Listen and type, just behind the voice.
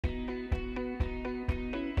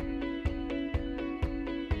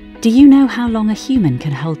Do you know how long a human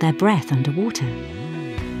can hold their breath underwater?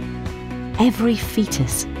 Every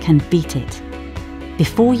fetus can beat it.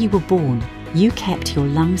 Before you were born, you kept your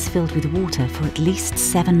lungs filled with water for at least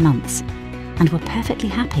 7 months and were perfectly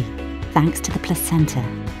happy, thanks to the placenta.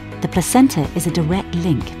 The placenta is a direct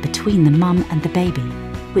link between the mum and the baby,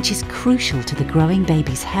 which is crucial to the growing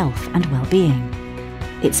baby's health and well-being.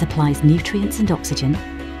 It supplies nutrients and oxygen,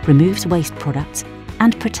 removes waste products,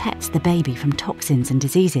 and protects the baby from toxins and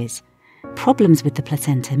diseases. Problems with the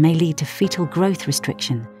placenta may lead to fetal growth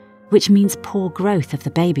restriction, which means poor growth of the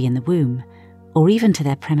baby in the womb, or even to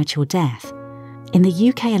their premature death. In the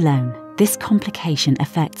UK alone, this complication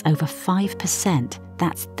affects over 5%,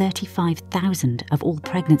 that's 35,000 of all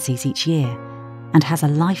pregnancies each year, and has a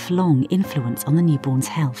lifelong influence on the newborn's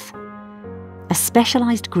health. A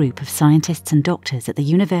specialised group of scientists and doctors at the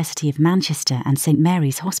University of Manchester and St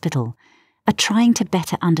Mary's Hospital are trying to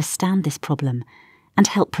better understand this problem and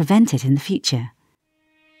help prevent it in the future.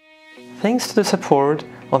 Thanks to the support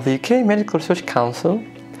of the UK Medical Research Council,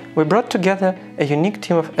 we brought together a unique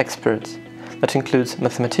team of experts that includes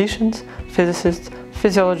mathematicians, physicists,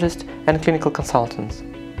 physiologists and clinical consultants.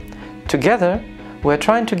 Together, we are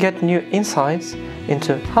trying to get new insights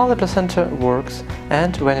into how the placenta works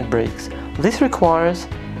and when it breaks. This requires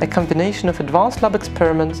a combination of advanced lab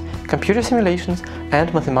experiments, computer simulations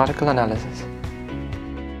and mathematical analysis.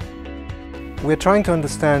 We're trying to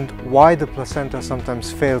understand why the placenta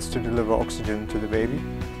sometimes fails to deliver oxygen to the baby.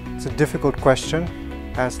 It's a difficult question,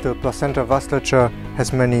 as the placenta vasculature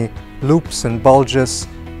has many loops and bulges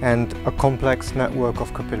and a complex network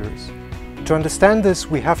of capillaries. To understand this,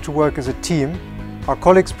 we have to work as a team. Our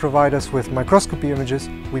colleagues provide us with microscopy images,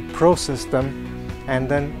 we process them, and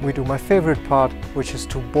then we do my favorite part, which is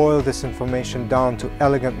to boil this information down to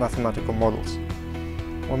elegant mathematical models.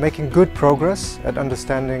 We're making good progress at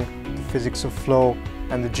understanding the physics of flow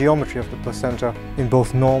and the geometry of the placenta in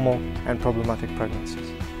both normal and problematic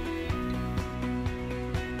pregnancies.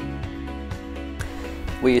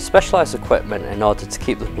 We use specialised equipment in order to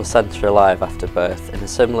keep the placenta alive after birth in a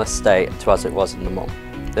similar state to as it was in the mum.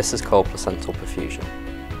 This is called placental perfusion.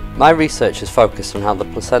 My research is focused on how the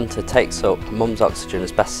placenta takes up mum's oxygen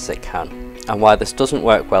as best as it can, and why this doesn't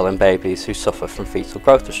work well in babies who suffer from fetal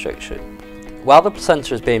growth restriction. While the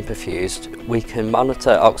placenta is being perfused, we can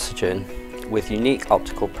monitor oxygen with unique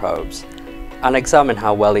optical probes and examine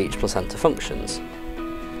how well each placenta functions.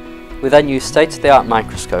 We then use state-of-the-art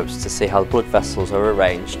microscopes to see how blood vessels are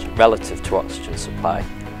arranged relative to oxygen supply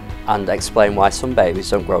and explain why some babies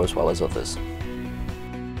don't grow as well as others.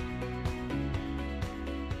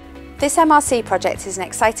 This MRC project is an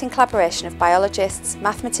exciting collaboration of biologists,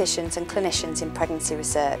 mathematicians and clinicians in pregnancy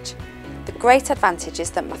research. The great advantage is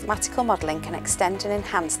that mathematical modelling can extend and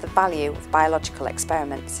enhance the value of biological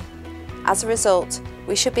experiments. As a result,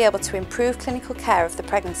 we should be able to improve clinical care of the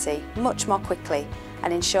pregnancy much more quickly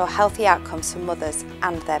and ensure healthy outcomes for mothers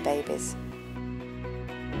and their babies.